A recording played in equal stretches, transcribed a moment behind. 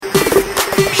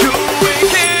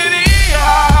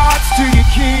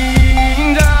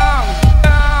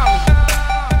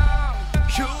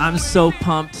so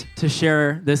pumped to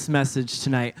share this message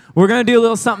tonight. We're going to do a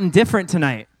little something different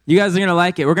tonight. You guys are going to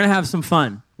like it. We're going to have some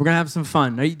fun. Do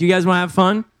you guys want to have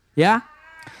fun? Yeah?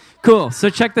 Cool. So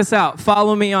check this out.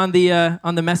 Follow me on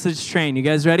the message train. You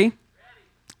guys ready?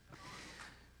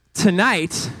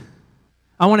 Tonight,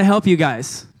 I want to help you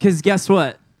guys, because guess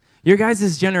what? Your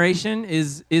guys' generation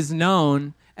is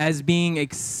known as being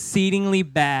exceedingly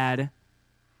bad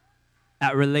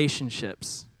at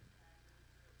relationships.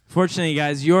 Fortunately,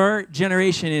 guys, your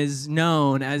generation is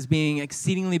known as being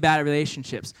exceedingly bad at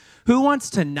relationships. Who wants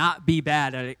to not be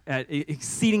bad at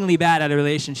exceedingly bad at a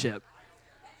relationship?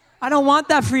 I don't want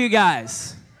that for you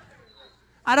guys.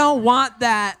 I don't want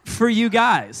that for you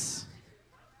guys.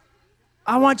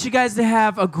 I want you guys to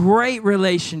have a great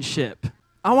relationship.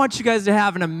 I want you guys to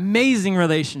have an amazing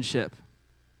relationship.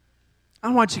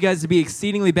 I want you guys to be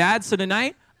exceedingly bad. So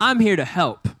tonight, I'm here to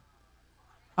help.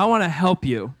 I want to help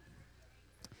you.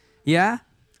 Yeah?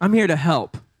 I'm here to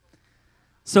help.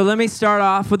 So let me start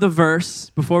off with a verse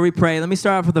before we pray. Let me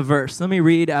start off with a verse. Let me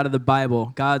read out of the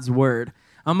Bible, God's Word.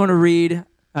 I'm going to read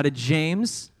out of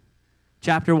James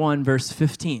chapter 1, verse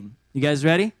 15. You guys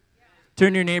ready? Yeah.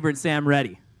 Turn to your neighbor and say, I'm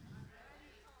ready.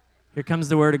 Here comes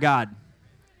the Word of God.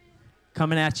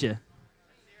 Coming at you.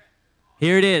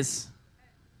 Here it is.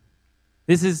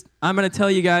 I'm going to tell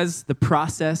you guys the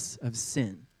process of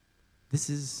sin.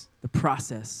 This is the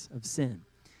process of sin.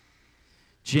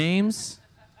 James,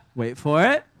 wait for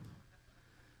it.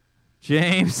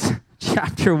 James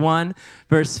chapter 1,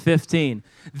 verse 15.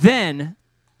 Then,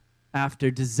 after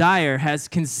desire has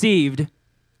conceived,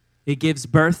 it gives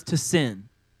birth to sin.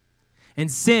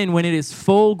 And sin, when it is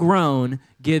full grown,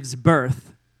 gives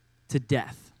birth to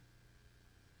death.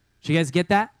 Did you guys get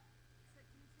that?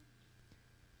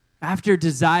 After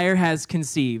desire has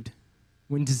conceived,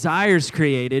 when desire is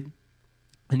created,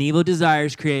 an evil desire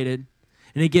is created,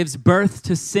 and it gives birth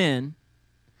to sin.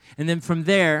 And then from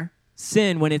there,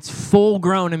 sin, when it's full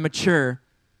grown and mature,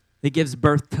 it gives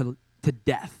birth to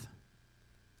death.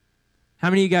 How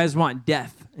many of you guys want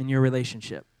death in your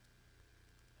relationship?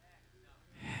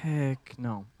 Heck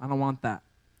no, I don't want that.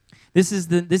 This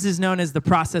is known as the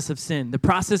process of sin. The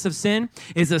process of sin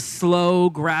is a slow,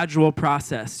 gradual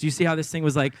process. You see how this thing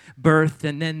was like birthed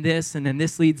and then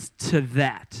this leads to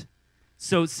that.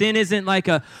 So sin isn't like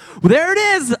there it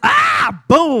is,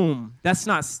 boom. That's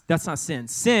not sin.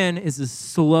 Sin is a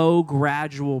slow,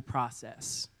 gradual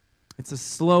process. It's a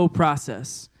slow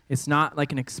process. It's not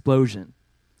like an explosion.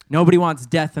 Nobody wants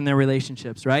death in their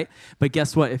relationships, right? But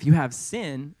guess what? If you have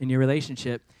sin in your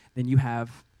relationship, then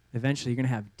eventually you're going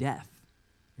to have death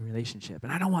in your relationship.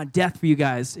 And I don't want death for you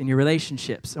guys in your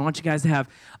relationships. I want you guys to have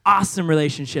awesome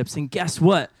relationships. And guess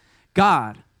what?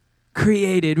 God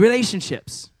created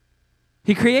relationships.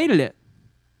 He created it.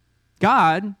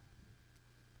 God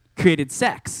created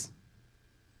sex.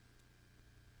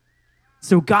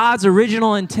 So God's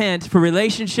original intent for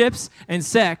relationships and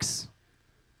sex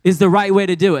is the right way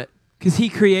to do it because he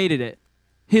created it.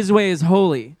 His way is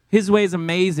holy. His way is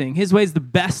amazing. His way is the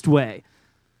best way.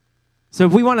 So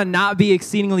if we want to not be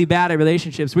exceedingly bad at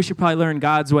relationships, we should probably learn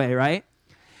God's way, right?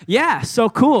 Yeah, so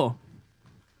cool.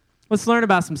 Let's learn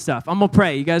about some stuff. I'm going to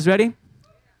pray. You guys ready?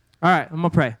 All right, I'm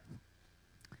going to pray.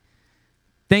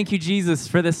 Thank you, Jesus,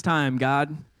 for this time,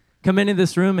 God. Come into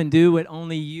this room and do what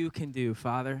only you can do,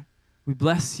 Father. We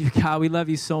bless you, God. We love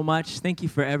you so much. Thank you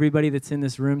for everybody that's in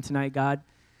this room tonight, God.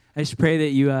 I just pray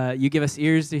that you give us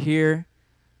ears to hear.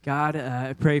 God,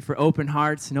 I pray for open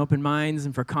hearts and open minds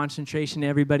and for concentration to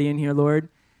everybody in here, Lord.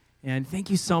 And thank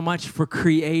you so much for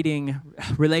creating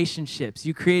relationships.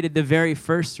 You created the very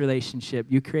first relationship.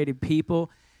 You created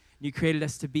people. You created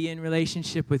us to be in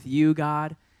relationship with you,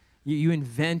 God. You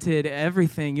invented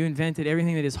everything. You invented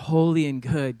everything that is holy and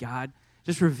good, God.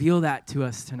 Just reveal that to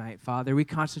us tonight, Father. We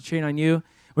concentrate on you.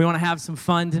 We want to have some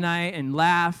fun tonight and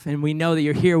laugh, and we know that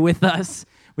you're here with us.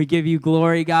 We give you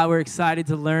glory, God. We're excited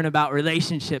to learn about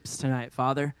relationships tonight,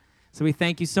 Father. So we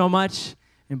thank you so much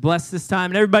and bless this time.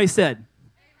 And everybody said,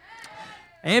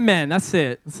 Amen. Amen. That's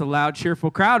it. That's a loud, cheerful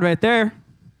crowd right there.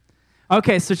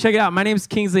 Okay, so check it out. My name's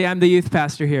Kingsley. I'm the youth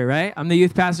pastor here, right? I'm the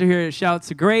youth pastor here at Shout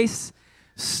to Grace.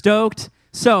 Stoked.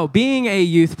 So, being a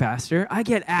youth pastor, I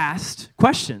get asked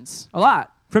questions a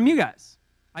lot from you guys.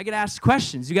 I get asked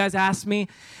questions. You guys ask me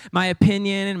my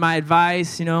opinion and my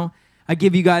advice, I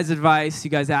give you guys advice.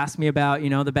 You guys ask me about,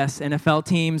 the best NFL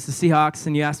teams, the Seahawks,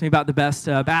 and you ask me about the best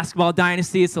basketball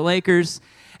dynasty, it's the Lakers.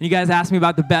 And you guys ask me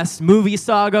about the best movie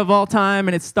saga of all time,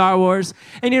 and it's Star Wars.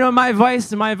 And my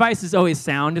advice is always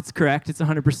sound. It's correct. It's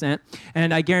 100%.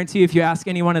 And I guarantee you, if you ask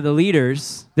any one of the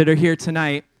leaders that are here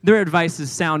tonight, their advice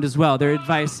is sound as well. Their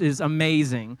advice is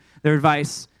amazing. Their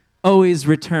advice always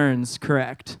returns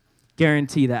correct.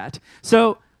 Guarantee that.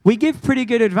 So we give pretty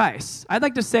good advice. I'd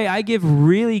like to say I give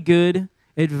really good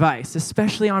advice,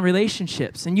 especially on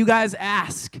relationships. And you guys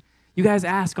ask. You guys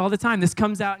ask all the time. This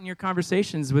comes out in your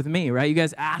conversations with me, right? You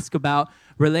guys ask about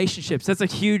relationships. That's a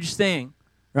huge thing,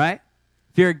 right?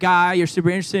 If you're a guy, you're super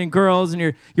interested in girls, and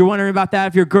you're wondering about that.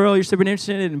 If you're a girl, you're super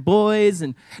interested in boys,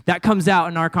 and that comes out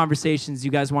in our conversations. You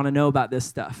guys want to know about this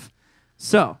stuff.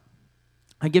 So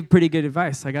I give pretty good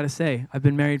advice, I got to say. I've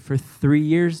been married for 3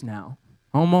 years now.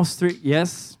 Almost 3,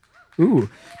 yes. Ooh,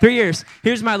 3 years.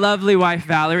 Here's my lovely wife,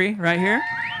 Valerie, right here.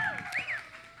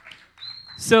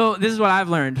 So this is what I've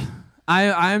learned.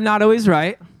 I'm not always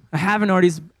right. I haven't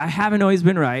always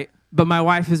been right, but my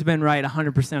wife has been right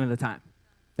 100% of the time.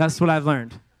 That's what I've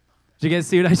learned. Did you guys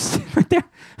see what I just did right there?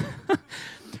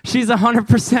 She's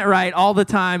 100% right all the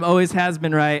time, always has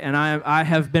been right, and I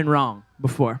have been wrong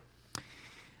before.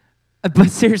 But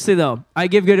seriously, though, I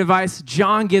give good advice.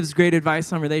 John gives great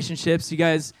advice on relationships. You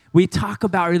guys, we talk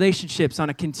about relationships on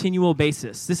a continual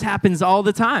basis. This happens all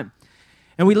the time.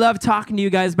 And we love talking to you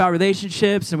guys about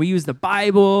relationships, and we use the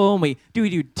Bible, and we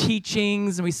do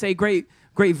teachings, and we say great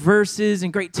verses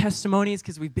and great testimonies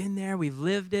because we've been there, we've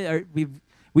lived it, or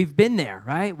we've been there,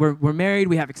 right? We're married,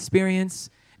 we have experience.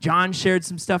 John shared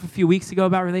some stuff a few weeks ago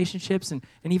about relationships, and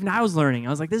even I was learning. I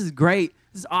was like, this is great.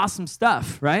 This is awesome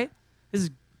stuff, right? This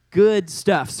is good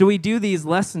stuff. So we do these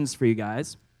lessons for you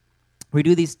guys. We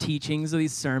do these teachings or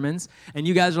these sermons, and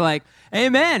you guys are like,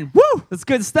 amen, woo, that's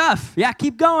good stuff. Yeah,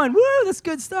 keep going, woo, that's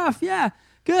good stuff. Yeah,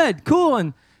 good, cool.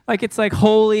 And like it's like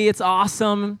holy, it's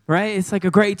awesome, right? It's like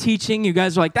a great teaching. You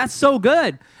guys are like, that's so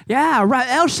good. Yeah, right,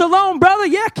 El Shalom, brother.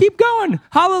 Yeah, keep going.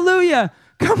 Hallelujah.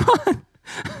 Come on.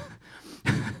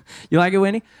 You like it,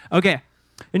 Winnie? Okay.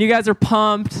 And you guys are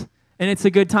pumped, and it's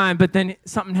a good time, but then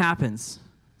something happens.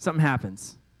 Something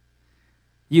happens.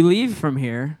 You leave from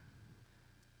here,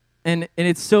 and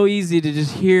it's so easy to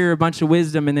just hear a bunch of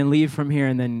wisdom and then leave from here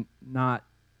and then not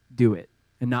do it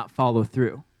and not follow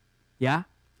through. Yeah?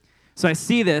 So I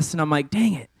see this, and I'm like,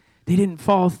 dang it. They didn't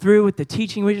follow through with the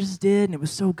teaching we just did, and it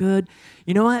was so good.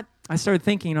 You know what? I started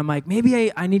thinking, I'm like,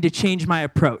 maybe I need to change my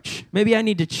approach. Maybe I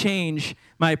need to change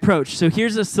my approach. So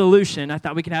here's a solution. I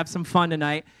thought we could have some fun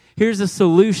tonight. Here's a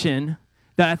solution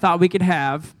that I thought we could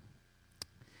have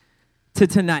to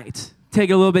tonight. Take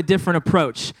a little bit different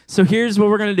approach. So here's what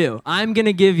we're going to do. I'm going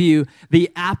to give you the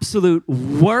absolute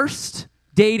worst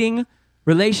dating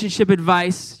relationship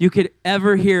advice you could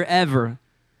ever hear ever,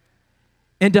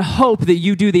 and to hope that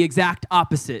you do the exact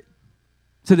opposite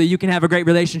so that you can have a great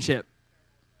relationship.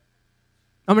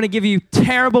 I'm going to give you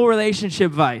terrible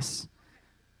relationship advice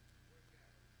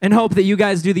and hope that you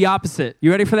guys do the opposite.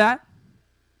 You ready for that?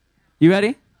 You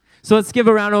ready? So let's give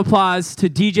a round of applause to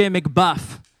DJ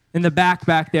McBuff in the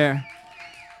back there.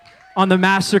 On the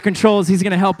master controls, he's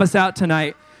going to help us out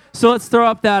tonight. So let's throw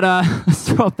up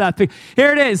that thing.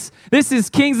 Here it is. This is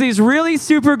Kingsley's really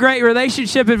super great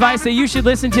relationship advice that you should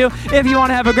listen to if you want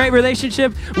to have a great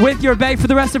relationship with your babe for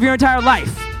the rest of your entire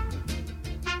life.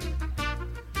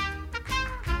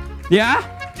 Yeah?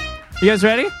 You guys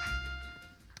ready?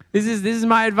 This is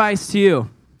my advice to you.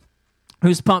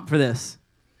 Who's pumped for this?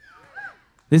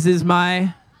 This is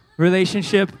my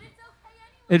relationship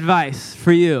advice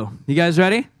for you. You guys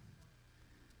ready?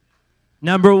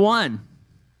 Number 1,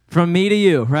 from me to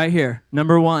you, right here.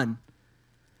 Number 1,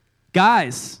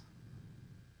 guys,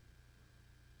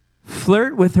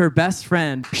 flirt with her best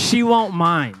friend. She won't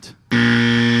mind.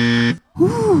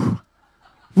 Whew.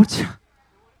 What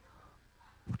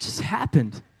just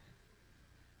happened?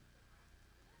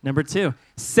 Number 2,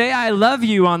 say I love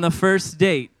you on the first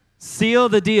date. Seal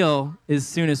the deal as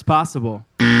soon as possible.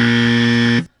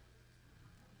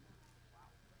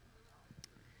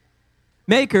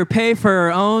 Make her pay for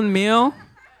her own meal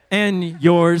and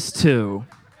yours too.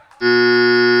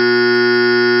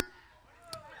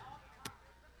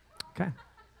 Okay.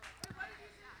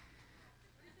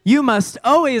 You must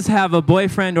always have a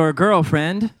boyfriend or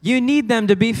girlfriend. You need them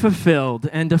to be fulfilled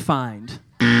and defined.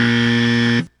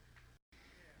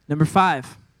 Number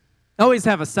 5, always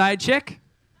have a side chick.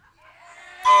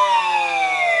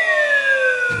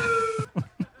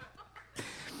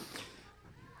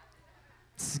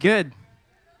 This is good.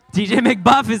 DJ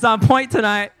McBuff is on point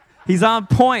tonight. He's on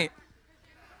point.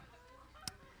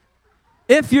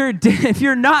 If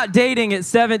you're not dating at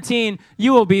 17,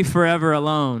 you will be forever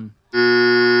alone.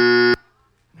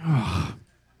 Oh,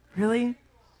 really?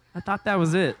 I thought that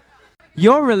was it.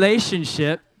 Your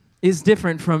relationship is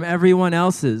different from everyone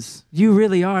else's. You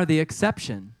really are the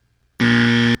exception.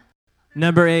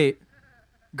 Number 8,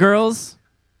 girls,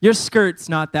 your skirt's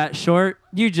not that short.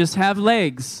 You just have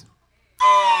legs.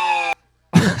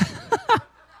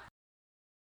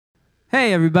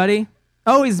 Hey, everybody.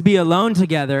 Always be alone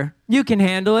together. You can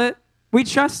handle it. We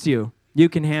trust you. You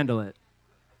can handle it.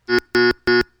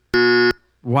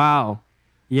 Wow.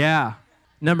 Yeah.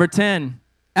 Number 10.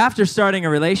 After starting a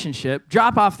relationship,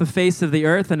 drop off the face of the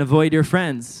earth and avoid your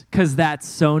friends, because that's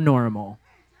so normal.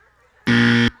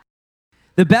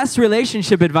 The best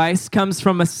relationship advice comes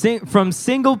from from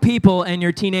single people and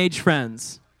your teenage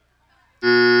friends.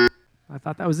 I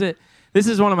thought that was it. This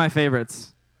is one of my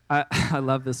favorites. I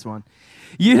love this one.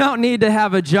 You don't need to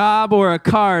have a job or a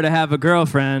car to have a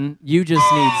girlfriend. You just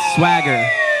need swagger.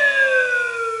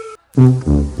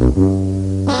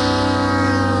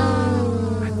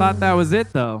 I thought that was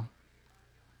it, though.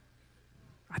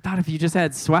 I thought if you just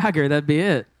had swagger, that'd be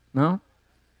it. No?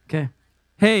 Okay.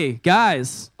 Hey,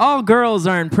 guys, all girls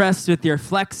are impressed with your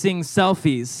flexing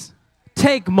selfies.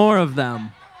 Take more of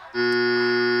them.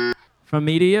 From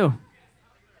me to you.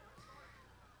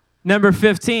 Number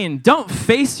 15, don't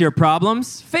face your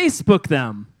problems, Facebook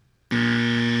them.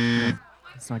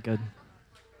 That's not good.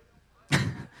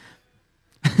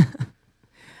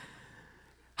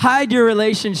 Hide your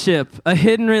relationship. A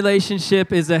hidden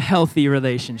relationship is a healthy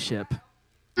relationship.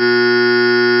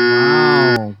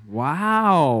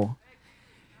 Wow.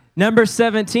 Number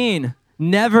 17,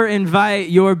 never invite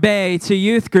your bae to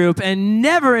youth group and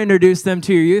never introduce them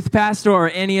to your youth pastor or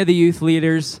any of the youth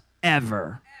leaders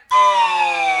ever.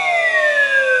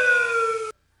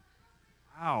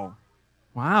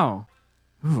 Wow.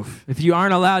 Oof. If you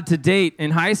aren't allowed to date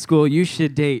in high school, you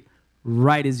should date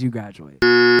right as you graduate.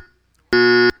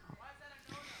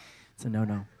 It's a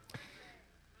no-no.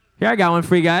 Here, I got one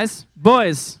for you guys.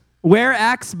 Boys, wear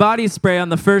Axe body spray on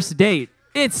the first date.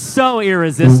 It's so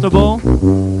irresistible.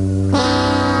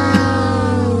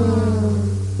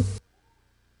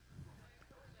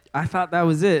 I thought that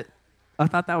was it.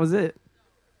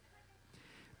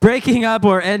 Breaking up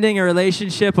or ending a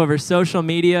relationship over social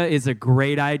media is a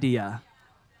great idea.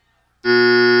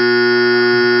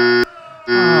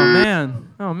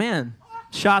 Oh, man.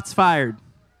 Shots fired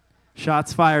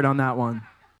on that one.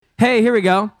 Hey, here we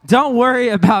go. Don't worry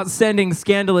about sending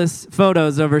scandalous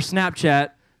photos over Snapchat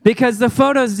because the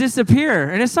photos disappear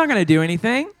and it's not going to do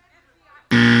anything.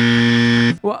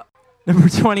 Well, number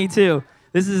 22.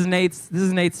 This is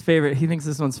Nate's favorite. He thinks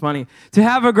this one's funny. To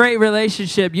have a great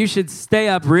relationship, you should stay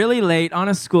up really late on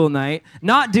a school night,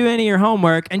 not do any of your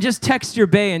homework, and just text your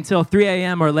bae until 3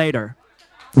 a.m. or later.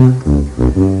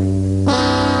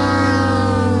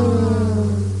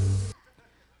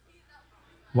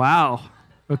 Wow.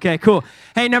 Okay, cool.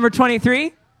 Hey, number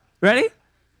 23. Ready?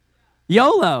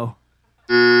 YOLO.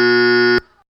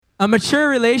 A mature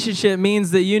relationship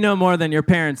means that you know more than your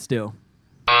parents do.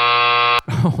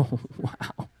 Oh,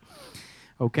 wow.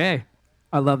 Okay.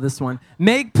 I love this one.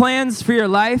 Make plans for your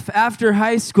life after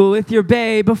high school with your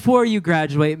bae before you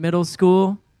graduate middle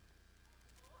school.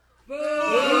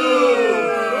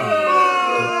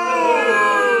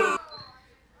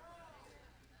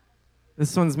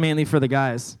 This one's mainly for the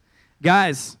guys.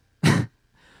 Guys,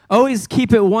 always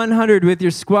keep it 100 with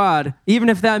your squad, even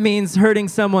if that means hurting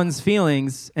someone's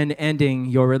feelings and ending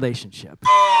your relationship.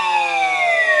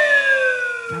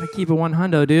 Gotta keep it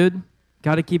 100, dude.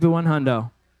 Gotta keep it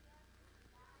 100.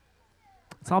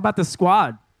 It's all about the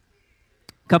squad.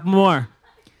 Couple more.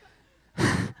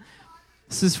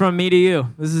 This is from me to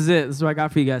you. This is it. This is what I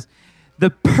got for you guys. The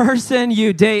person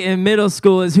you date in middle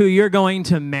school is who you're going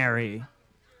to marry.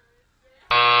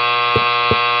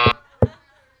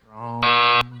 Wrong.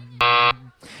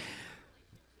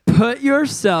 Put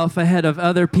yourself ahead of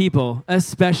other people,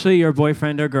 especially your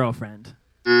boyfriend or girlfriend.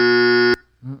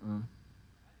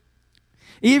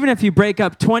 Even if you break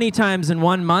up 20 times in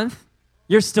 1 month,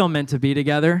 you're still meant to be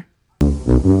together. I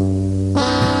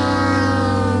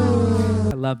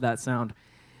love that sound.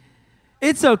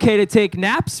 It's okay to take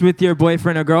naps with your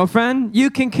boyfriend or girlfriend. You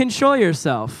can control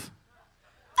yourself.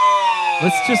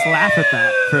 Let's just laugh at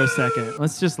that for a second.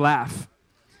 Let's just laugh.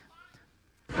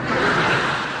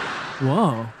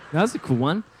 Whoa, that was a cool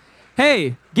one.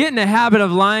 Hey, get in the habit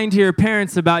of lying to your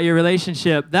parents about your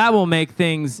relationship. That will make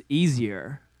things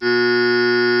easier.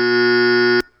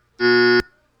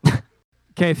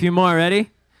 Okay, a few more. Ready?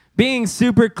 Being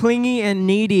super clingy and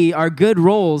needy are good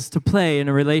roles to play in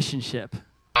a relationship.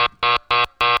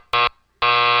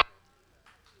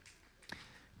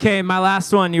 Okay, my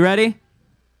last one. You ready?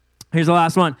 Here's the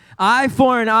last one. Eye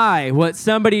for an eye. What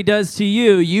somebody does to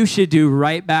you, you should do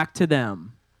right back to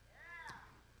them.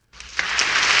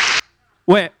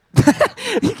 Wait.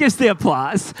 He gives the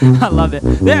applause. I love it.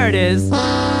 There it is.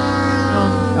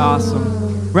 Oh,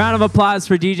 awesome. Round of applause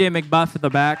for DJ McBuff at the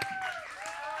back.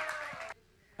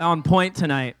 On point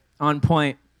tonight. On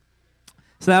point.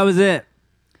 So that was it.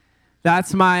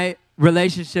 That's my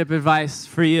relationship advice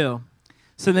for you.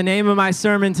 So the name of my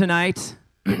sermon tonight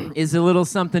is a little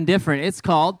something different. It's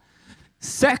called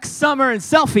Sex, Summer, and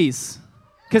Selfies,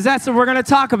 because that's what we're going to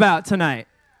talk about tonight.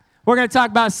 We're going to talk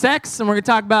about sex, and we're going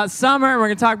to talk about summer, and we're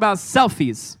going to talk about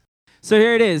selfies. So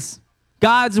here it is.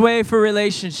 God's way for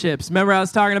relationships. Remember I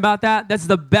was talking about that? That's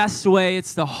the best way.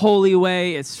 It's the holy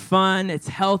way. It's fun. It's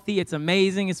healthy. It's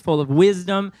amazing. It's full of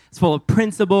wisdom. It's full of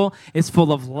principle. It's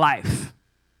full of life.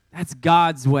 That's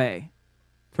God's way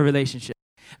for relationship.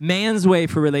 Man's way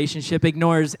for relationship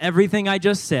ignores everything I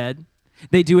just said.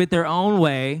 They do it their own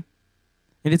way,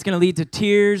 and it's going to lead to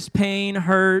tears, pain,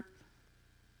 hurt,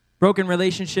 broken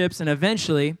relationships, and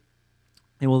eventually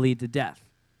it will lead to death.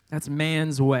 That's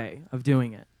man's way of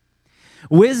doing it.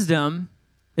 Wisdom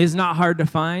is not hard to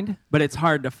find, but it's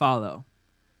hard to follow.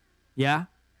 Yeah?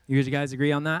 You guys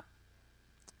agree on that?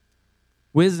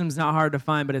 Wisdom's not hard to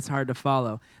find, but it's hard to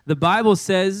follow. The Bible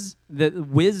says that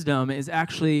wisdom is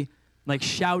actually like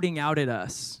shouting out at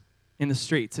us in the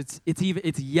streets.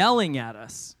 It's yelling at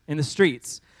us in the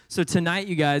streets. So tonight,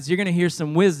 you guys, you're going to hear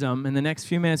some wisdom in the next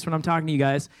few minutes when I'm talking to you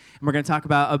guys, and we're going to talk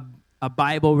about a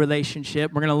Bible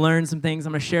relationship. We're going to learn some things.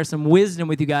 I'm going to share some wisdom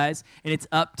with you guys, and it's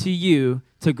up to you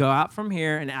to go out from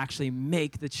here and actually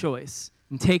make the choice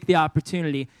and take the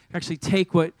opportunity to actually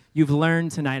take what you've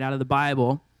learned tonight out of the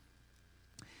Bible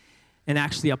and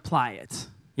actually apply it.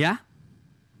 Yeah?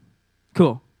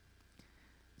 Cool.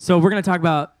 So we're going to talk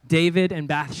about David and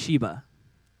Bathsheba.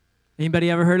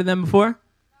 Anybody ever heard of them before?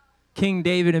 King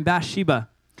David and Bathsheba.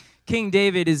 King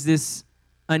David is this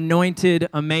anointed,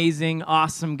 amazing,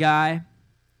 awesome guy.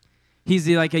 He's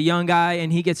like a young guy,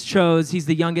 and he gets chose. He's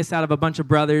the youngest out of a bunch of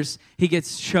brothers. He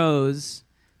gets chose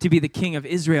to be the king of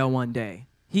Israel one day.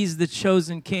 He's the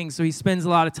chosen king, so he spends a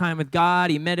lot of time with God.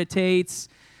 He meditates.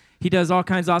 He does all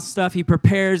kinds of awesome stuff. He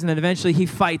prepares, and then eventually he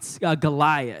fights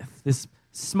Goliath. This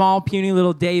small, puny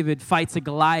little David fights a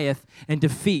Goliath and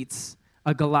defeats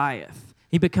a Goliath.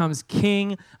 He becomes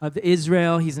king of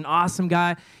Israel. He's an awesome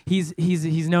guy. He's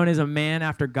known as a man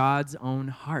after God's own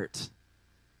heart.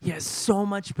 He has so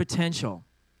much potential.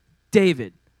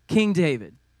 David, King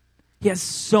David, he has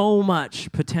so much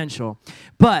potential.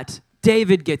 But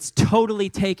David gets totally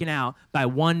taken out by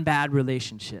one bad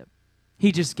relationship.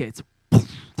 He just gets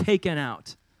taken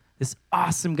out. This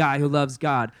awesome guy who loves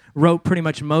God wrote pretty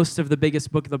much most of the biggest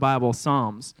book of the Bible,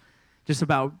 Psalms, just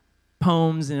about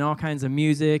poems and all kinds of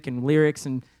music and lyrics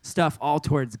and stuff all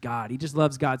towards God. He just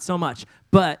loves God so much.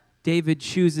 But David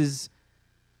chooses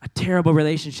a terrible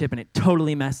relationship, and it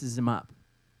totally messes him up.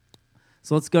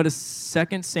 So let's go to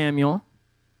 2 Samuel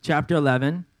chapter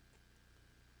 11,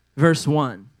 verse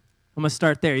 1. I'm going to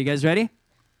start there. You guys ready?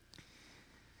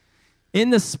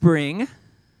 In the spring,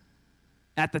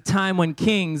 at the time when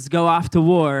kings go off to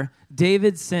war,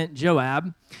 David sent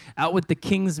Joab out with the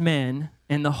king's men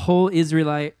and the whole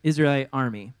Israelite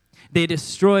army. They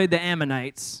destroyed the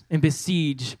Ammonites and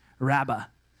besieged Rabbah.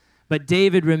 But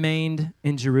David remained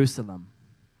in Jerusalem.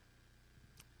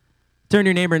 Turn to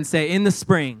your neighbor and say, in the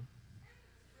spring.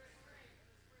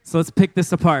 So let's pick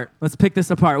this apart.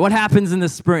 What happens in the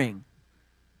spring?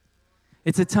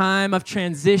 It's a time of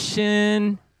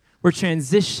transition. We're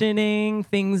transitioning.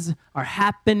 Things are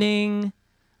happening,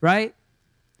 right?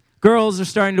 Girls are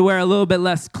starting to wear a little bit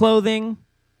less clothing.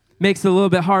 Makes it a little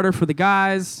bit harder for the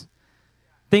guys.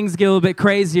 Things get a little bit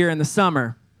crazier in the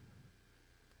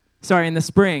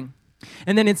spring.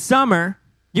 And then in summer,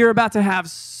 you're about to have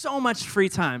so much free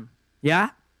time.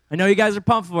 Yeah? I know you guys are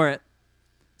pumped for it.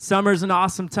 Summer's an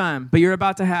awesome time, but you're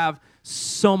about to have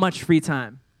so much free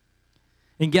time.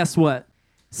 And guess what?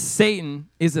 Satan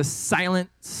is a silent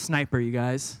sniper, you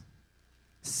guys.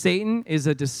 Satan is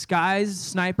a disguised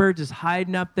sniper just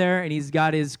hiding up there, and he's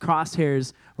got his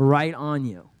crosshairs right on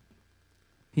you.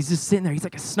 He's just sitting there. He's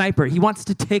like a sniper. He wants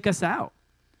to take us out.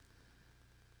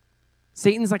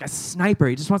 Satan's like a sniper.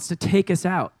 He just wants to take us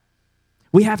out.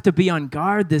 We have to be on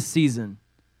guard this season.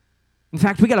 In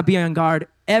fact, we got to be on guard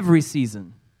every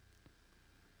season.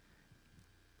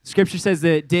 Scripture says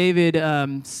that David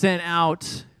sent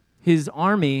out his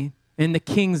army and the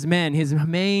king's men, his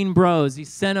main bros. He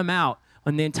sent them out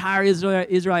on the entire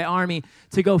Israelite army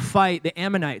to go fight the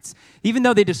Ammonites. Even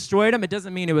though they destroyed them, it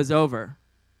doesn't mean it was over.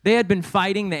 They had been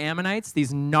fighting the Ammonites,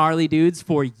 these gnarly dudes,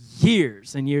 for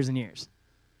years and years and years,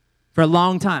 for a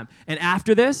long time. And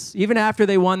after this, even after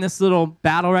they won this little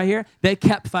battle right here, they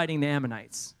kept fighting the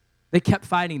Ammonites. They kept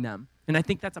fighting them. And I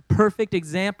think that's a perfect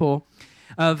example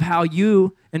of how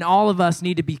you and all of us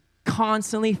need to be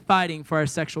constantly fighting for our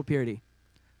sexual purity.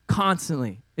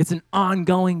 Constantly. It's an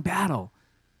ongoing battle.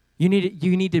 You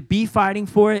need to be fighting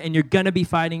for it, and you're going to be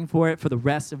fighting for it for the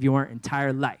rest of your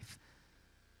entire life.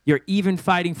 You're even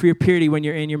fighting for your purity when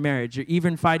you're in your marriage. You're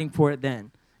even fighting for it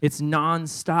then. It's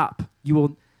nonstop. You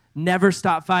will never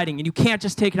stop fighting. And you can't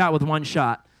just take it out with one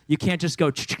shot. You can't just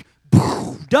go,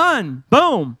 done,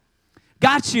 boom.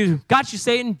 Got you,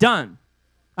 Satan, done.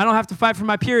 I don't have to fight for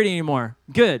my purity anymore.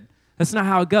 Good. That's not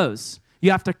how it goes.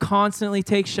 You have to constantly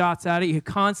take shots at it. You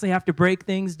constantly have to break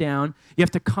things down. You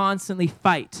have to constantly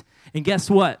fight. And guess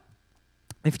what?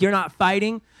 If you're not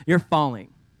fighting, you're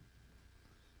falling.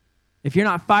 If you're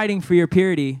not fighting for your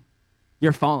purity,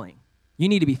 you're falling. You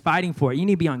need to be fighting for it. You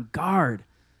need to be on guard.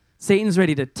 Satan's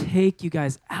ready to take you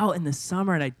guys out in the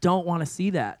summer, and I don't want to see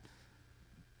that.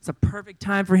 It's a perfect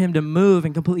time for him to move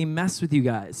and completely mess with you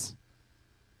guys.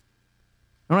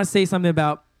 I want to say something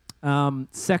about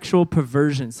sexual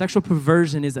perversion. Sexual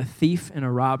perversion is a thief and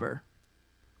a robber.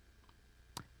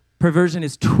 Perversion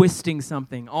is twisting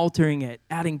something, altering it,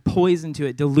 adding poison to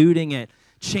it, diluting it,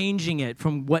 changing it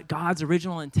from what God's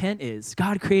original intent is.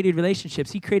 God created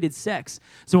relationships. He created sex.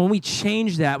 So when we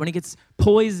change that, when it gets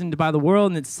poisoned by the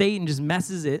world and then Satan just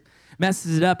messes it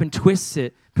up and twists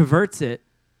it, perverts it,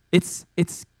 it's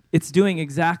doing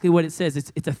exactly what it says.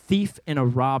 It's a thief and a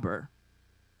robber.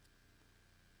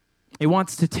 It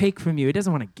wants to take from you. It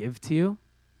doesn't want to give to you.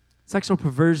 Sexual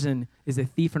perversion is a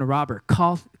thief and a robber.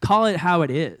 Call it how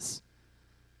it is.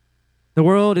 The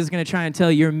world is going to try and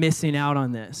tell you you're missing out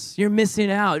on this. You're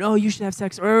missing out. Oh, you should have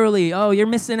sex early. Oh, you're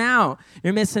missing out.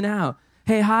 You're missing out.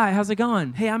 Hey, hi, how's it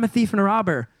going? Hey, I'm a thief and a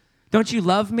robber. Don't you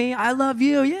love me? I love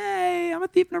you. Yay, I'm a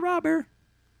thief and a robber.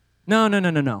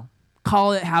 No.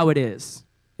 Call it how it is.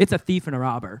 It's a thief and a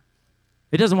robber.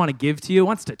 It doesn't want to give to you. It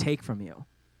wants to take from you.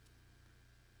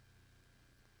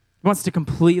 It wants to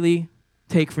completely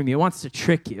take from you. It wants to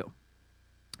trick you.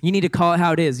 You need to call it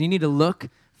how it is. You need to look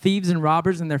thieves and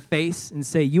robbers in their face and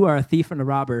say, you are a thief and a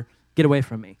robber. Get away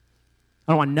from me.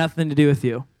 I don't want nothing to do with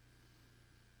you.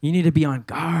 You need to be on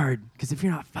guard, because if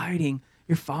you're not fighting,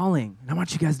 you're falling. And I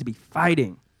want you guys to be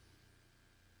fighting.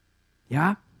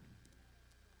 Yeah?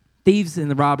 Thieves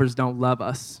and the robbers don't love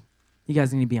us. You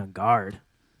guys need to be on guard.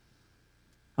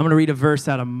 I'm going to read a verse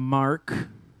out of Mark.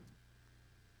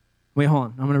 Wait, hold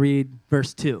on. I'm going to read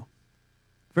verse 2.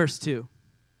 Verse 2.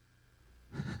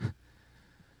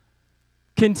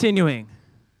 Continuing.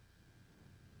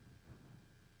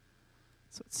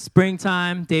 So it's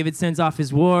springtime. David sends off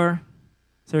his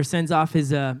sends off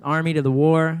his army to the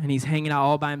war, and he's hanging out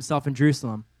all by himself in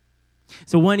Jerusalem.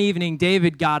 So one evening,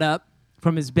 David got up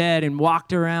from his bed and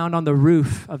walked around on the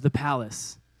roof of the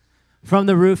palace. From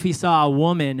the roof, he saw a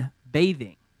woman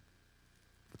bathing.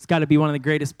 It's got to be one of the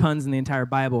greatest puns in the entire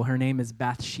Bible. Her name is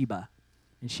Bathsheba,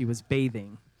 and she was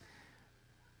bathing.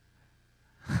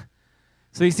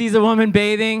 So he sees a woman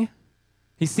bathing.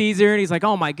 He sees her, and he's like,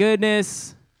 oh, my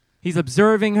goodness. He's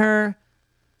observing her.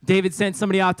 David sent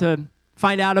somebody out to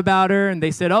find out about her, and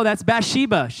they said, oh, that's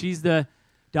Bathsheba. She's the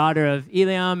daughter of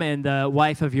Eliam and the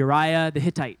wife of Uriah the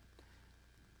Hittite.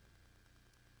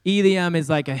 Eliam is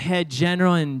like a head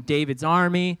general in David's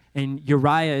army, and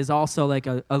Uriah is also like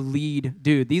a lead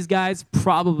dude. These guys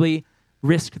probably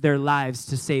risked their lives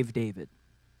to save David.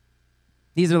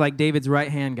 These are like David's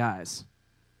right-hand guys.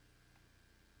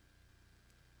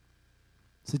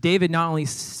 So David not only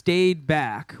stayed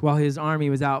back while his army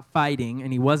was out fighting,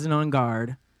 and he wasn't on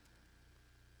guard,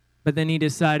 but then he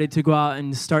decided to go out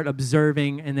and start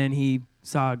observing, and then he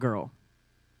saw a girl.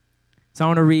 So I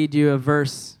want to read you a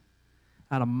verse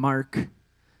out of Mark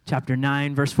chapter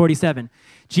 9, verse 47.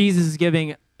 Jesus is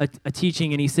giving a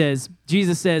teaching, and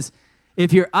Jesus says,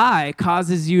 if your eye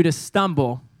causes you to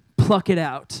stumble, pluck it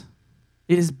out.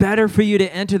 It is better for you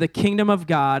to enter the kingdom of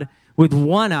God with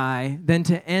one eye than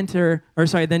to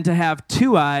have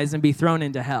two eyes and be thrown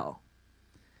into hell.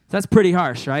 So that's pretty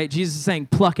harsh, right? Jesus is saying,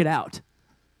 pluck it out.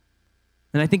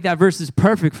 And I think that verse is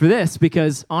perfect for this,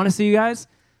 because honestly, you guys,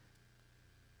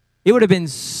 it would have been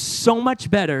so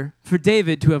much better for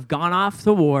David to have gone off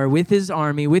to war with his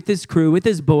army, with his crew, with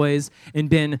his boys, and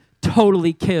been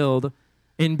totally killed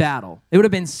in battle. It would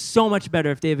have been so much better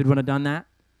if David would have done that.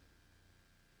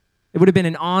 It would have been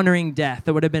an honoring death.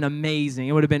 It would have been amazing.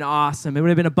 It would have been awesome. It would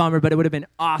have been a bummer, but it would have been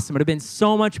awesome. It would have been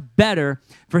so much better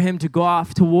for him to go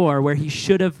off to war where he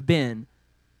should have been,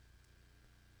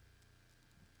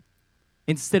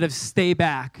 instead of stay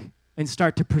back and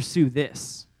start to pursue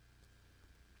this.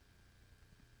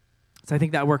 So I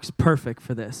think that works perfect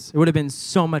for this. It would have been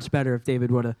so much better if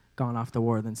David would have gone off to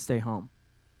war than stay home.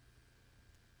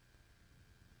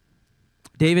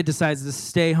 David decides to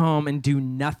stay home and do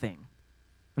nothing.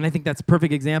 And I think that's a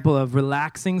perfect example of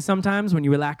relaxing sometimes. When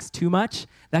you relax too much,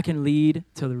 that can lead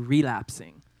to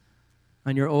relapsing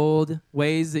on your old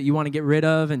ways that you want to get rid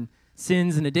of and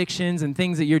sins and addictions and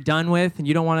things that you're done with and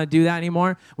you don't want to do that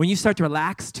anymore, when you start to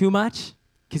relax too much,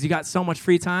 because you got so much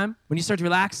free time, when you start to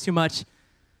relax too much,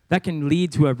 that can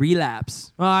lead to a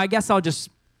relapse. Well, I guess I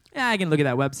can look at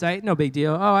that website. No big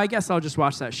deal. Oh, I guess I'll just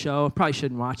watch that show. Probably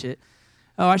shouldn't watch it.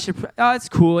 Oh, it's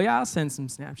cool. Yeah, I'll send some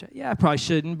Snapchat. Yeah, I probably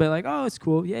shouldn't, but like, oh, it's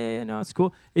cool. Yeah, no, it's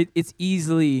cool. It's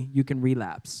easily, you can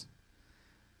relapse.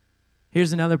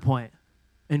 Here's another point.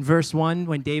 In verse 1,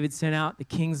 when David sent out the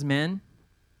king's men,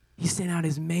 he sent out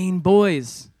his main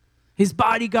boys, his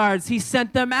bodyguards. He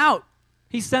sent them out.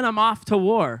 He sent them off to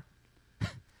war.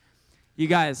 You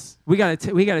guys, we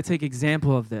gotta take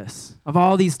example of this, of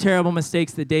all these terrible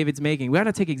mistakes that David's making. We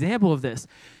gotta take example of this.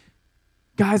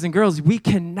 Guys and girls, we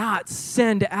cannot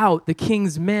send out the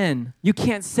king's men. You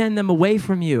can't send them away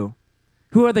from you.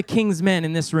 Who are the king's men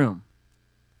in this room?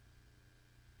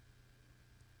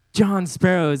 John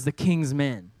Sparrow is the king's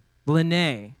men.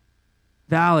 Lene,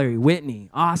 Valerie, Whitney,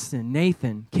 Austin,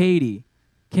 Nathan, Katie,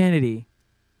 Kennedy,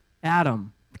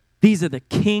 Adam. These are the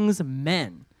king's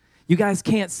men. You guys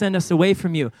can't send us away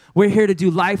from you. We're here to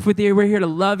do life with you. We're here to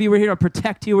love you. We're here to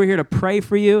protect you. We're here to pray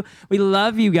for you. We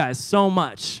love you guys so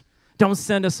much. Don't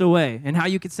send us away. And how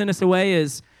you can send us away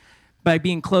is by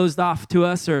being closed off to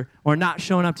us or not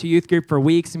showing up to youth group for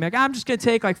weeks and be like, I'm just going to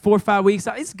take like 4 or 5 weeks.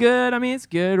 It's good. I mean, it's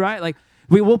good, right? Like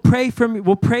we'll pray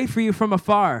for you from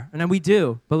afar. And then we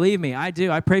do. Believe me, I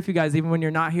do. I pray for you guys even when you're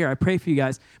not here. I pray for you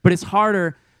guys. But it's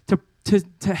harder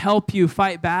to help you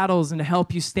fight battles and to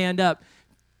help you stand up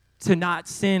to not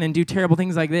sin and do terrible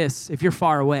things like this if you're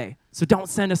far away. So don't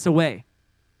send us away.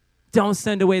 Don't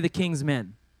send away the king's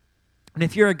men. And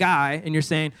if you're a guy and you're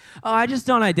saying, oh, I just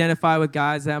don't identify with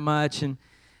guys that much, and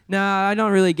no, I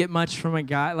don't really get much from a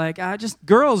guy. Like,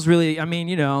 girls really, I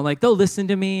mean, like they'll listen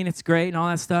to me and it's great and all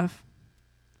that stuff.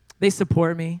 They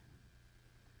support me.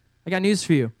 I got news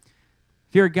for you.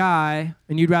 If you're a guy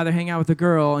and you'd rather hang out with a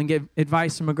girl and get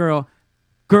advice from a girl,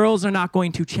 girls are not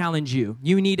going to challenge you.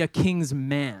 You need a king's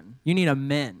man. You need a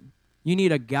man. You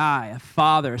need a guy, a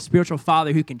father, a spiritual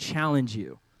father who can challenge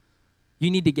you. You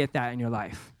need to get that in your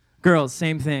life. Girls,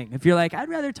 same thing. If you're like, I'd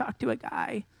rather talk to a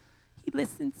guy. He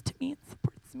listens to me and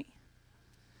supports me.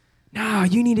 No,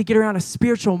 you need to get around a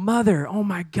spiritual mother. Oh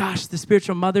my gosh, the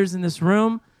spiritual mothers in this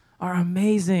room are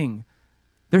amazing.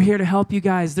 They're here to help you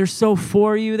guys. They're so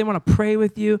for you. They want to pray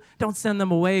with you. Don't send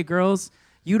them away, girls.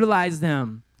 Utilize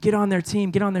them. Get on their team.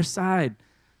 Get on their side.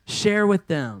 Share with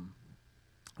them.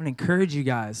 I want to encourage you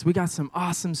guys. We got some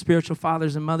awesome spiritual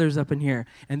fathers and mothers up in here,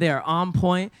 and they are on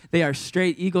point. They are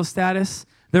straight eagle status.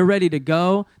 They're ready to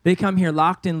go. They come here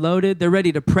locked and loaded. They're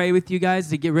ready to pray with you guys,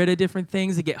 to get rid of different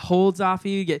things, to get holds off of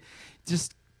you, get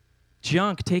just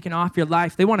junk taken off your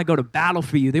life. They want to go to battle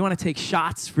for you. They want to take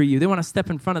shots for you. They want to step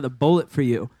in front of the bullet for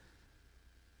you.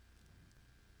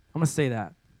 I'm going to say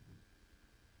that.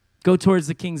 Go towards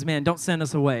the king's man. Don't send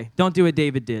us away. Don't do what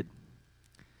David did.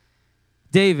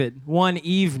 David, one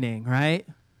evening, right?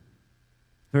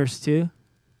 Verse 2.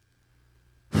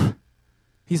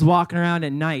 He's walking around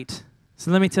at night.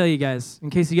 So let me tell you guys, in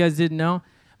case you guys didn't know,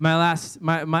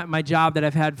 my job that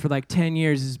I've had for like 10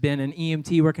 years has been an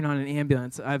EMT working on an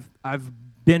ambulance. I've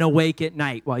been awake at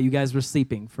night while you guys were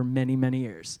sleeping for many, many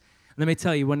years. Let me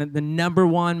tell you, one of the number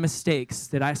one mistakes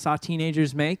that I saw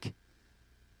teenagers make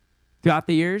throughout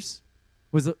the years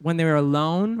was when they were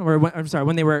alone, or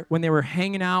when they were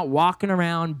hanging out, walking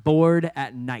around, bored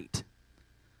at night.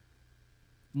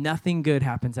 Nothing good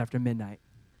happens after midnight.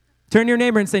 Turn to your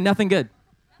neighbor and say, nothing good.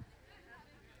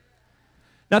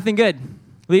 Nothing good.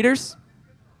 Leaders,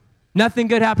 nothing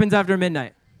good happens after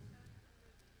midnight.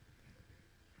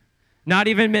 Not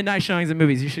even midnight showings at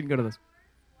movies. You shouldn't go to those.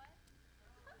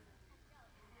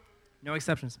 No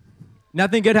exceptions.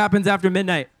 Nothing good happens after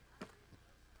midnight.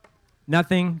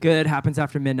 Nothing good happens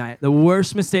after midnight. The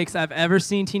worst mistakes I've ever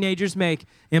seen teenagers make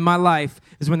in my life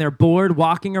is when they're bored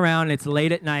walking around and it's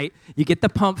late at night. You get the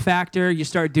pump factor. You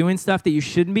start doing stuff that you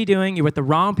shouldn't be doing. You're with the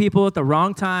wrong people at the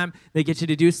wrong time. They get you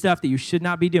to do stuff that you should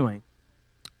not be doing.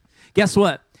 Guess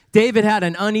what? David had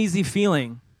an uneasy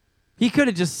feeling. He could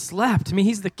have just slept. I mean,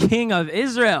 he's the king of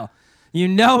Israel. You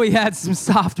know he had some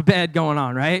soft bed going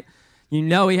on, right? You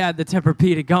know he had the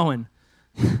Tempur-Pedic going.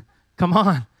 Come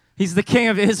on. He's the king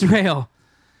of Israel.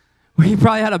 He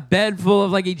probably had a bed full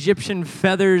of like Egyptian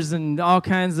feathers and all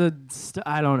kinds of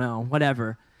I don't know,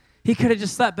 whatever. He could have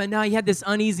just slept, but now he had this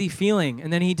uneasy feeling,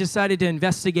 and then he decided to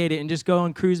investigate it and just go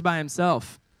and cruise by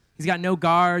himself. He's got no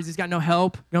guards. He's got no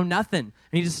help, no nothing.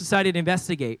 And he just decided to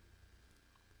investigate.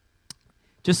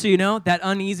 Just so you know, that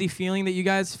uneasy feeling that you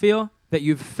guys feel, that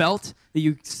you've felt,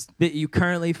 that you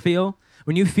currently feel,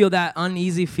 when you feel that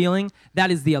uneasy feeling,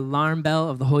 that is the alarm bell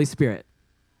of the Holy Spirit.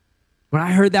 When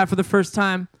I heard that for the first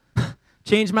time,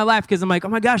 Changed my life because I'm like, oh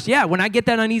my gosh, yeah, when I get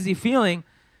that uneasy feeling,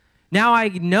 now I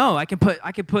know I can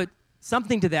put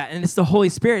something to that. And it's the Holy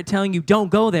Spirit telling you, don't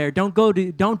go there. Don't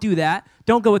do that.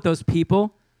 Don't go with those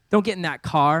people. Don't get in that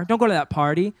car. Don't go to that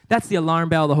party. That's the alarm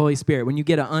bell of the Holy Spirit. When you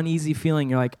get an uneasy feeling,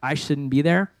 you're like, I shouldn't be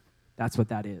there. That's what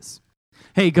that is.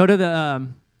 Hey, go to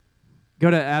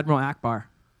Admiral Akbar.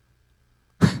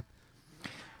 It's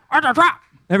a trap.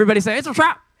 Everybody say, it's a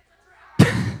trap.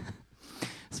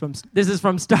 This is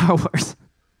from Star Wars.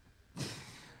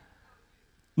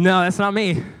 No, that's not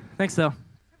me. I think so.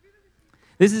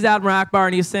 This is Admiral Akbar,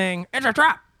 and he's saying, it's a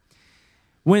trap.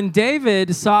 When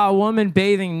David saw a woman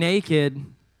bathing naked,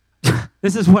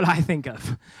 this is what I think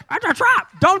of. It's a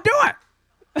trap. Don't do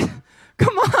it.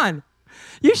 Come on.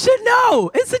 You should know.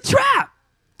 It's a trap.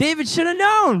 David should have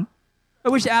known. I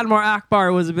wish Admiral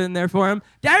Akbar would have been there for him.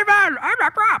 David, it's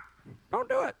a trap. Don't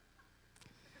do it.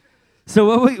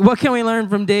 So what can we learn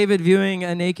from David viewing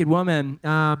a naked woman?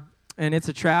 And it's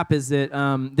a trap is that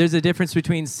there's a difference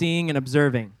between seeing and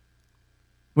observing.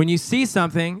 When you see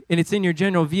something, and it's in your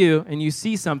general view, and you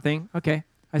see something, okay,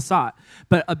 I saw it.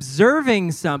 But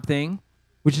observing something,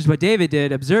 which is what David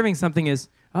did, observing something is,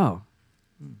 yeah,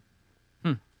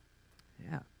 I'm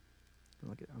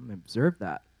going to observe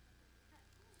that.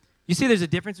 You see there's a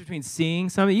difference between seeing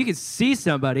somebody. You can see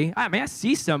somebody. I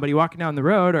see somebody walking down the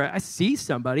road, or I see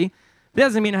somebody. That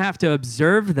doesn't mean I have to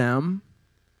observe them.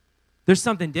 There's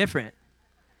something different.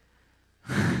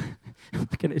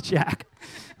 Looking at Jack.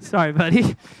 Sorry,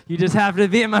 buddy. You just have to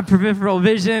be in my peripheral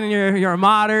vision. You're a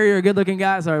modder. You're a good-looking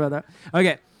guy. Sorry about that.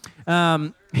 Okay.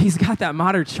 He's got that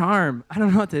modder charm. I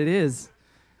don't know what it is.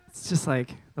 It's just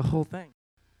like the whole thing.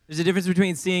 There's a difference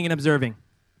between seeing and observing.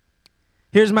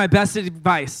 Here's my best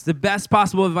advice, the best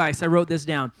possible advice. I wrote this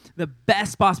down. The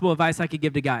best possible advice I could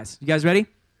give to guys. You guys ready?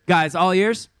 Guys, all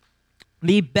ears?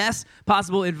 The best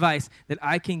possible advice that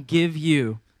I can give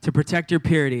you to protect your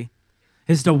purity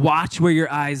is to watch where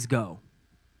your eyes go.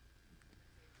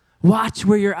 Watch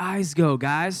where your eyes go,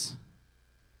 guys.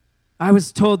 I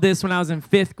was told this when I was in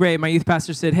 5th grade. My youth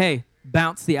pastor said, hey,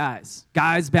 bounce the eyes.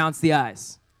 Guys, bounce the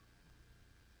eyes.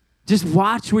 Just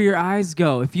watch where your eyes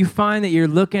go. If you find that you're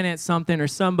looking at something or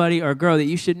somebody or a girl that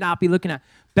you should not be looking at,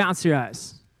 bounce your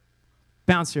eyes.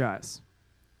 Bounce your eyes.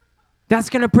 That's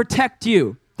going to protect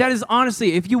you. That is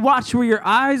honestly, if you watch where your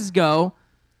eyes go,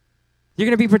 you're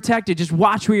going to be protected. Just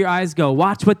watch where your eyes go.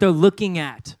 Watch what they're looking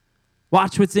at.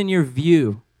 Watch what's in your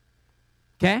view.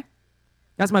 Okay?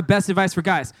 That's my best advice for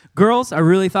guys. Girls, I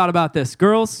really thought about this.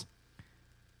 Girls,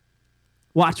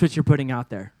 watch what you're putting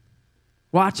out there.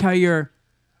 Watch how you're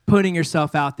putting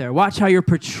yourself out there. Watch how you're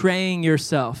portraying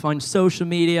yourself on social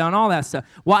media, on all that stuff.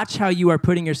 Watch how you are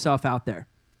putting yourself out there.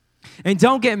 And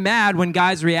don't get mad when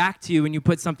guys react to you when you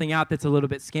put something out that's a little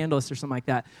bit scandalous or something like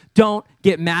that. Don't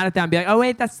get mad at them and be like, oh,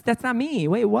 wait, that's not me.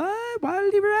 Wait, what? Why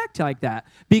did he react like that?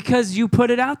 Because you put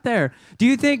it out there. Do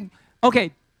you think,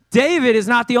 okay, David is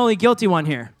not the only guilty one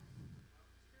here.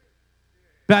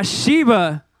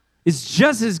 Bathsheba is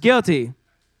just as guilty.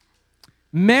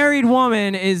 Married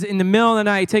woman is in the middle of the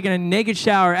night taking a naked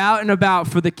shower out and about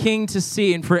for the king to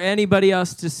see and for anybody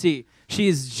else to see. She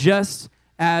is just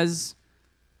as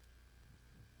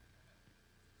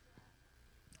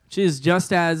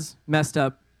messed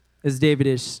up as David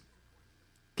is.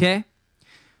 Okay?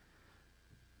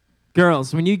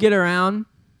 Girls, when you get around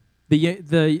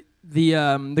the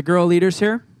girl leaders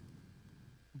here,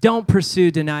 don't pursue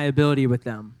deniability with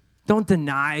them. Don't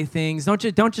deny things. Don't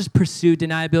just pursue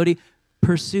deniability.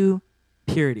 Pursue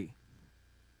purity.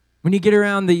 When you get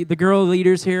around the girl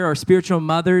leaders here or spiritual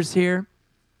mothers here,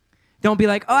 don't be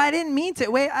like, oh, I didn't mean to.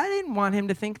 Wait, I didn't want him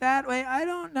to think that. Wait, I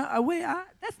don't know. Wait,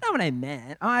 that's not what I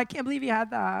meant. Oh, I can't believe you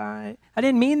had that. I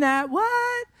didn't mean that.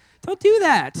 What? Don't do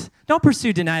that. Don't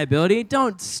pursue deniability.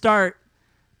 Don't start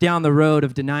down the road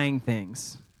of denying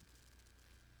things.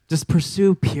 Just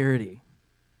pursue purity.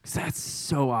 Because that's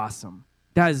so awesome.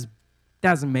 That is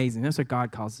amazing. That's what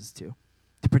God calls us to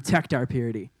protect our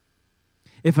purity.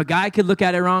 If a guy could look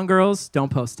at it wrong, girls,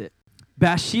 don't post it.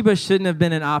 Bathsheba shouldn't have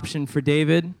been an option for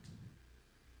David.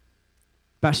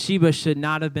 Bathsheba should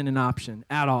not have been an option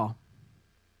at all.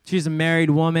 She's a married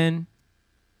woman.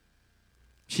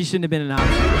 She shouldn't have been an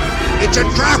option. It's a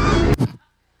trap!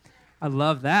 I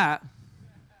love that.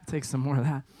 I'll take some more of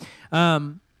that.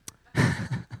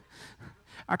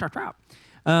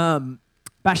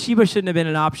 Bathsheba shouldn't have been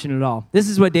an option at all. This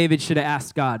is what David should have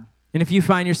asked God. And if you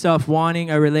find yourself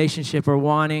wanting a relationship or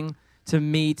wanting to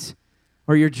meet,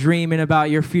 or you're dreaming about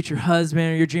your future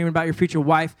husband, or you're dreaming about your future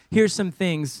wife, here's some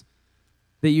things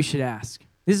that you should ask.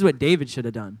 This is what David should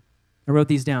have done. I wrote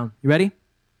these down. You ready?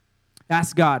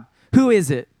 Ask God, who is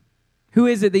it? Who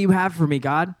is it that you have for me,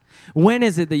 God? When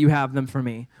is it that you have them for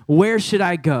me? Where should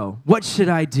I go? What should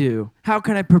I do? How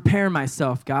can I prepare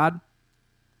myself, God?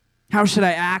 How should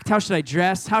I act? How should I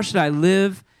dress? How should I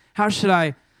live? How should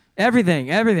I,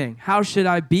 everything. How should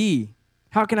I be?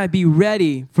 How can I be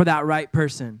ready for that right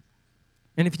person?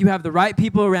 And if you have the right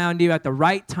people around you at the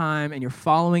right time and you're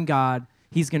following God,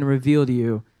 he's going to reveal to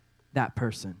you that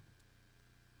person.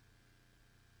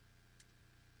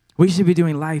 We should be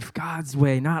doing life God's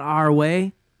way, not our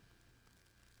way.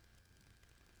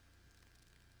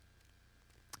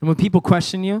 And when people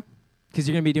question you, because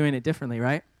you're going to be doing it differently,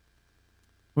 right?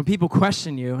 When people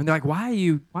question you and they're like, why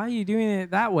are you doing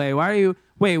it that way?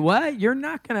 Wait, what? You're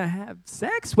not going to have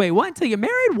sex? Wait, what? Until you're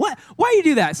married? What? Why you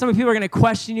do that? Some people are going to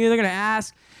question you. They're going to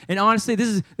ask. And honestly,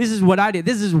 this is what I did.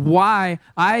 This is why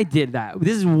I did that.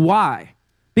 This is why.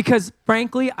 Because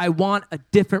frankly, I want a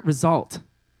different result.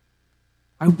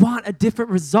 I want a different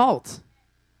result.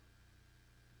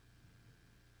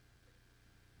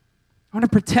 I want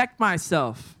to protect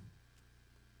myself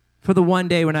for the one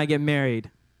day when I get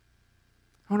married.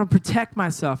 I want to protect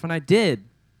myself, and I did.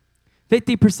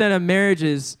 50% of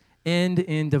marriages end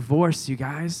in divorce, you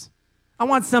guys. I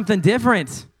want something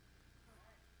different.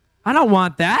 I don't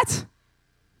want that.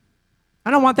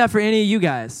 I don't want that for any of you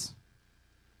guys.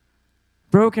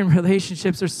 Broken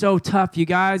relationships are so tough, you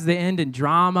guys. They end in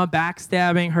drama,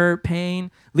 backstabbing, hurt,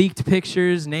 pain, leaked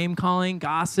pictures, name-calling,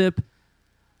 gossip.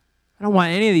 I don't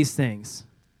want any of these things.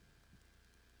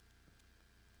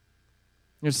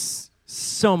 There's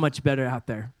so much better out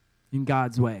there in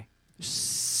God's way. There's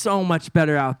so much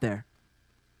better out there.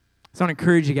 So I want to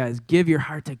encourage you guys, give your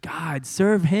heart to God.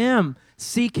 Serve him.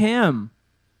 Seek him.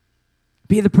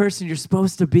 Be the person you're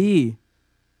supposed to be.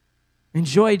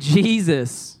 Enjoy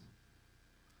Jesus.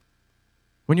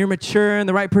 When you're mature and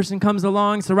the right person comes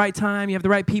along, it's the right time, you have the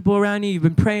right people around you, you've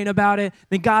been praying about it,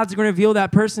 then God's going to reveal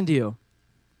that person to you.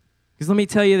 Because let me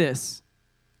tell you this.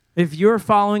 If you're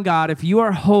following God, if you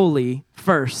are holy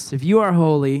first, if you are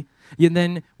holy,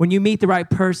 then when you meet the right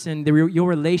person, your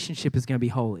relationship is going to be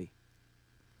holy.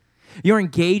 Your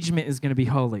engagement is going to be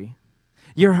holy.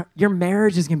 Your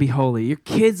marriage is going to be holy. Your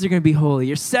kids are going to be holy.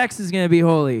 Your sex is going to be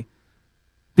holy.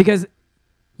 Because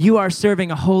you are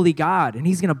serving a holy God, and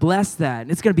he's going to bless that.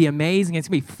 And it's going to be amazing. It's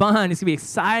going to be fun. It's going to be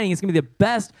exciting. It's going to be the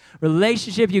best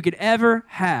relationship you could ever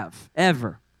have,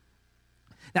 ever.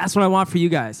 That's what I want for you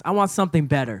guys. I want something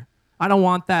better. I don't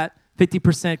want that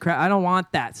 50% crap. I don't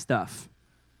want that stuff.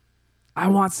 I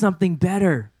want something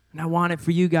better, and I want it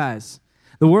for you guys.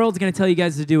 The world's going to tell you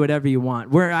guys to do whatever you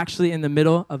want. We're actually in the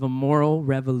middle of a moral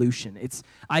revolution.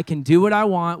 I can do what I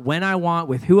want, when I want,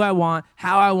 with who I want,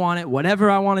 how I want it, whatever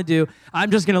I want to do.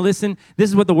 I'm just going to listen. This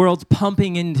is what the world's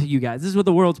pumping into you guys. This is what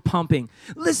the world's pumping.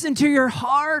 Listen to your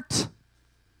heart.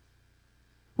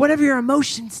 Whatever your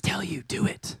emotions tell you, do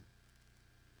it.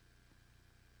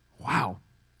 Wow.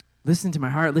 Listen to my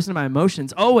heart. Listen to my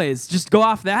emotions. Always. Just go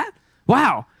off that?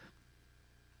 Wow.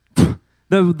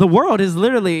 The world has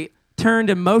literally turned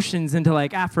emotions into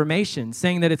like affirmations,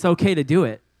 saying that it's okay to do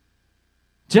it.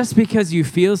 Just because you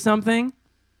feel something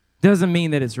doesn't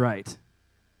mean that it's right.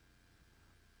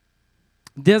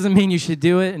 Doesn't mean you should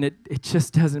do it, and it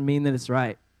just doesn't mean that it's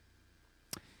right.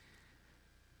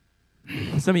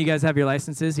 Some of you guys have your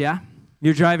licenses, yeah?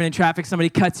 You're driving in traffic, somebody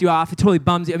cuts you off, it totally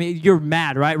bums you. I mean, you're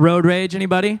mad, right? Road rage,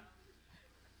 anybody?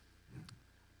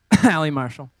 Allie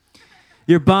Marshall.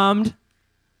 You're bummed.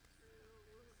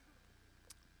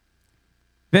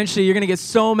 Eventually, you're going to get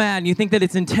so mad, and you think that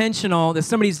it's intentional, that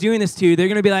somebody's doing this to you. They're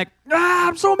going to be like,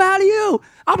 I'm so mad at you.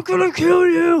 I'm going to kill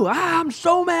you. I'm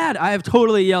so mad. I have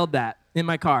totally yelled that in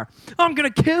my car. I'm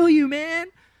going to kill you, man.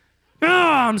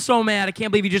 I'm so mad. I can't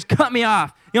believe you just cut me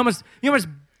off. You almost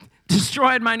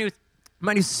destroyed my new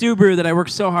Subaru that I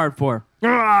worked so hard for.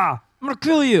 I'm going to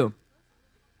kill you.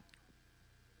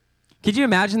 Could you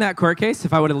imagine that court case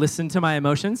if I would have listened to my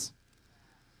emotions?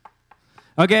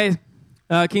 Okay,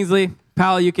 Kingsley,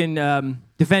 Powell, you can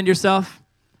defend yourself.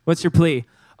 What's your plea?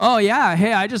 Oh, yeah,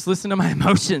 hey, I just listened to my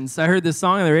emotions. I heard this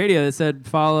song on the radio that said,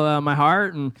 follow my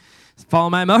heart and follow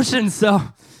my emotions. So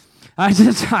I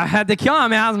had to kill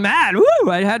him, man. I was mad. Woo,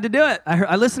 I had to do it.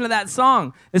 I listened to that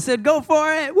song. It said, go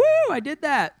for it. Woo, I did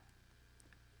that.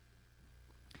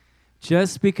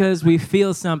 Just because we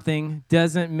feel something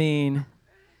doesn't mean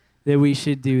that we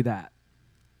should do that.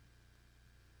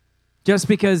 Just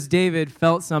because David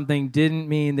felt something didn't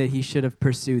mean that he should have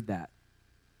pursued that.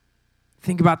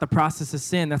 Think about the process of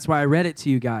sin. That's why I read it to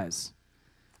you guys.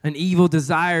 An evil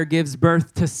desire gives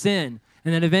birth to sin,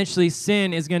 and then eventually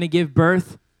sin is going to give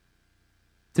birth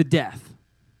to death.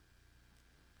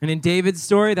 And in David's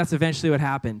story, that's eventually what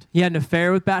happened. He had an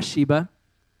affair with Bathsheba.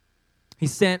 He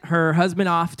sent her husband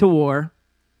off to war.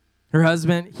 Her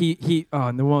husband, in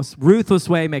the most ruthless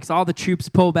way, makes all the troops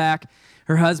pull back.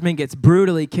 Her husband gets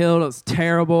brutally killed. It's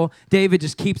terrible. David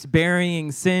just keeps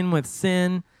burying sin with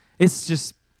sin. It's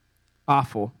just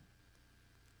awful.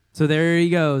 So there he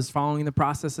goes, following the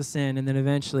process of sin, and then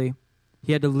eventually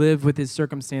he had to live with his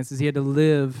circumstances. He had to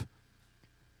live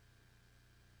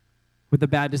with the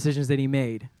bad decisions that he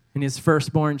made, and his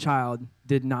firstborn child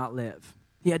did not live.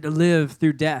 He had to live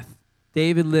through death.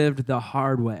 David lived the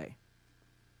hard way.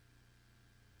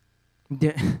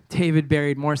 David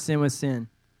buried more sin with sin.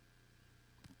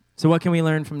 So what can we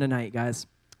learn from tonight, guys?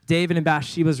 David and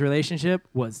Bathsheba's relationship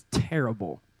was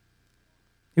terrible.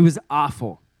 It was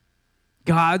awful.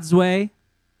 God's way,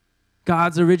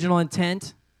 God's original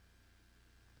intent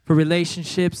for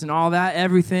relationships and all that,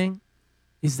 everything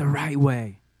is the right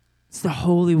way. It's the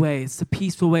holy way. It's the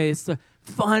peaceful way. It's the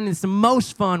fun. It's the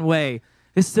most fun way.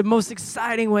 It's the most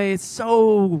exciting way. It's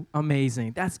so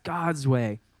amazing. That's God's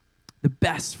way. The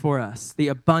best for us, the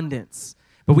abundance.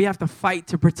 But we have to fight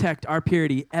to protect our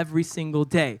purity every single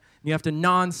day. You have to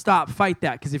nonstop fight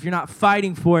that, because if you're not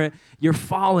fighting for it, you're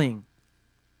falling.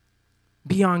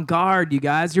 Be on guard, you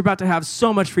guys. You're about to have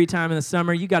so much free time in the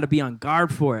summer. You got to be on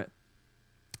guard for it.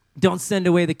 Don't send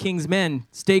away the king's men.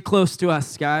 Stay close to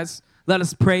us, guys. Let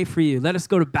us pray for you. Let us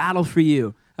go to battle for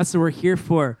you. That's what we're here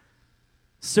for.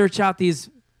 Search out these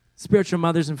spiritual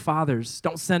mothers and fathers.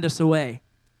 Don't send us away.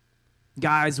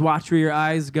 Guys, watch where your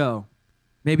eyes go.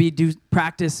 Maybe do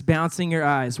practice bouncing your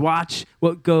eyes. Watch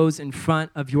what goes in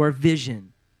front of your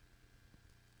vision.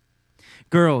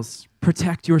 Girls,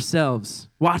 protect yourselves.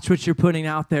 Watch what you're putting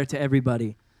out there to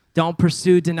everybody. Don't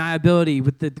pursue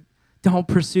deniability don't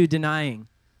pursue denying.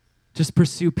 Just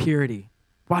pursue purity.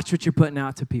 Watch what you're putting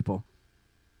out to people.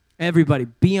 Everybody,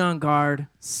 be on guard.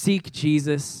 Seek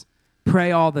Jesus.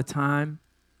 Pray all the time.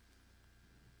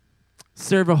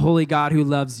 Serve a holy God who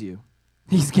loves you.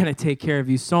 He's going to take care of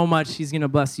you so much. He's going to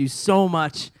bless you so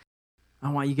much.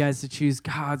 I want you guys to choose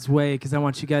God's way, because I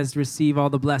want you guys to receive all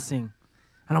the blessing.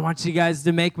 I don't want you guys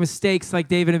to make mistakes like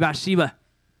David and Bathsheba.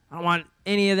 I don't want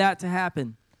any of that to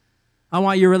happen. I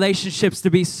want your relationships to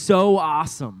be so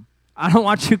awesome. I don't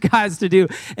want you guys to do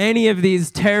any of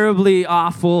these terribly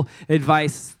awful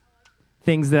advice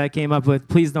things that I came up with.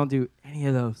 Please don't do any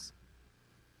of those.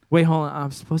 Wait, hold on.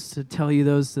 I'm supposed to tell you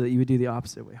those so that you would do the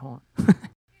opposite. Wait, hold on.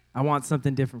 I want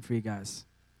something different for you guys.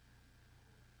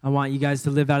 I want you guys to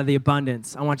live out of the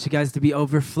abundance. I want you guys to be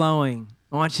overflowing.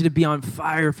 I want you to be on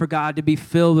fire for God, to be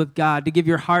filled with God, to give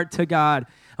your heart to God.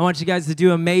 I want you guys to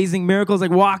do amazing miracles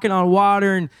like walking on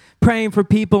water and praying for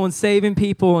people and saving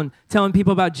people and telling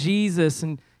people about Jesus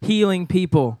and healing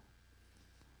people.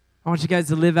 I want you guys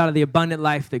to live out of the abundant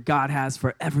life that God has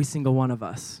for every single one of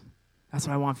us. That's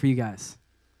what I want for you guys.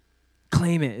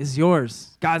 Claim it. It's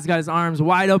yours. God's got his arms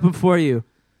wide open for you.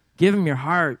 Give him your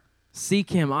heart.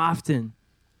 Seek him often.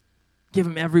 Give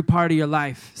him every part of your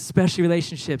life, especially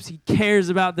relationships. He cares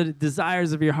about the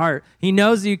desires of your heart. He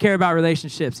knows that you care about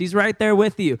relationships. He's right there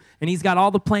with you, and he's got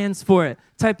all the plans for it.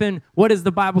 Type in, what does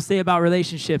the Bible say about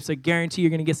relationships? I guarantee you're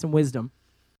going to get some wisdom.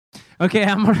 Okay,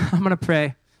 I'm gonna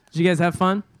pray. Did you guys have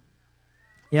fun?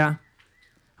 Yeah?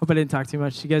 Hope I didn't talk too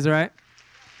much. You guys all right?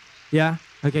 Yeah?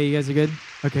 Okay, you guys are good?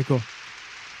 Okay, cool.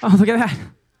 Oh, look at that.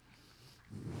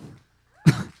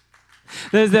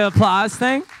 There's the applause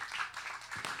thing.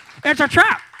 It's a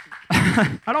trap.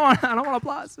 I don't want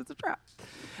applause. It's a trap.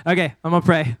 Okay, I'm going to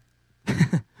pray.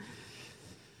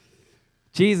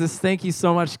 Jesus, thank you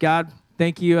so much, God.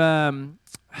 Thank you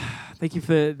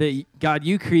for the God,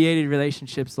 you created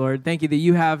relationships, Lord. Thank you that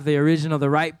you have the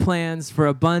right plans for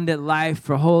abundant life,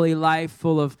 for holy life,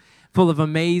 full of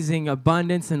amazing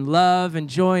abundance and love and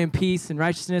joy and peace and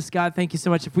righteousness. God, thank you so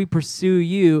much. If we pursue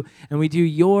you and we do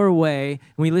your way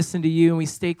and we listen to you and we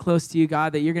stay close to you,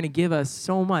 God, that you're going to give us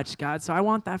so much, God. So I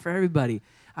want that for everybody.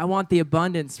 I want the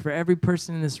abundance for every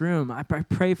person in this room. I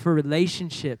pray for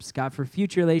relationships, God, for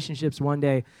future relationships one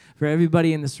day, for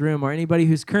everybody in this room or anybody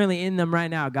who's currently in them right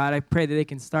now. God, I pray that they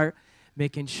can start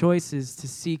making choices to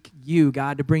seek you,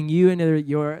 God, to bring you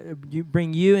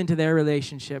into their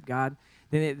relationship, God.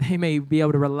 Then they may be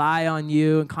able to rely on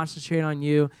you and concentrate on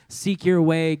you, seek your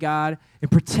way, God, and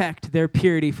protect their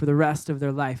purity for the rest of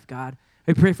their life, God.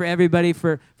 I pray for everybody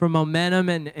for momentum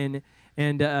and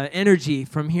energy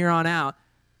from here on out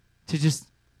to just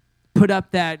put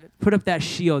up that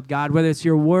shield, God, whether it's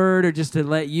your word or just to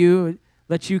let you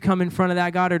come in front of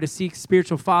that, God, or to seek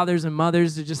spiritual fathers and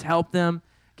mothers to just help them.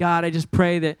 God, I just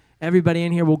pray that everybody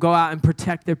in here will go out and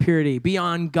protect their purity. Be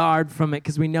on guard from it,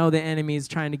 because we know the enemy is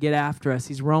trying to get after us.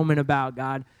 He's roaming about,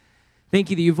 God. Thank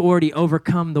you that you've already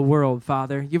overcome the world,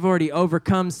 Father. You've already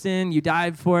overcome sin. You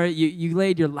died for it. You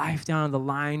laid your life down on the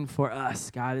line for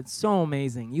us, God. It's so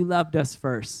amazing. You loved us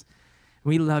first.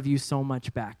 We love you so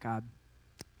much back, God.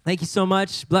 Thank you so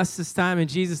much. Bless this time. In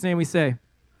Jesus' name we say,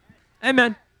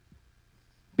 amen.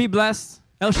 Be blessed.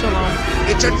 El Shalom.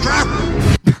 It's a trap.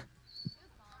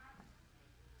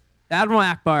 Admiral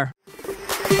Akbar.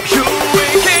 You're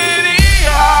awakening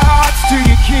hearts to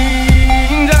your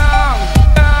kingdom.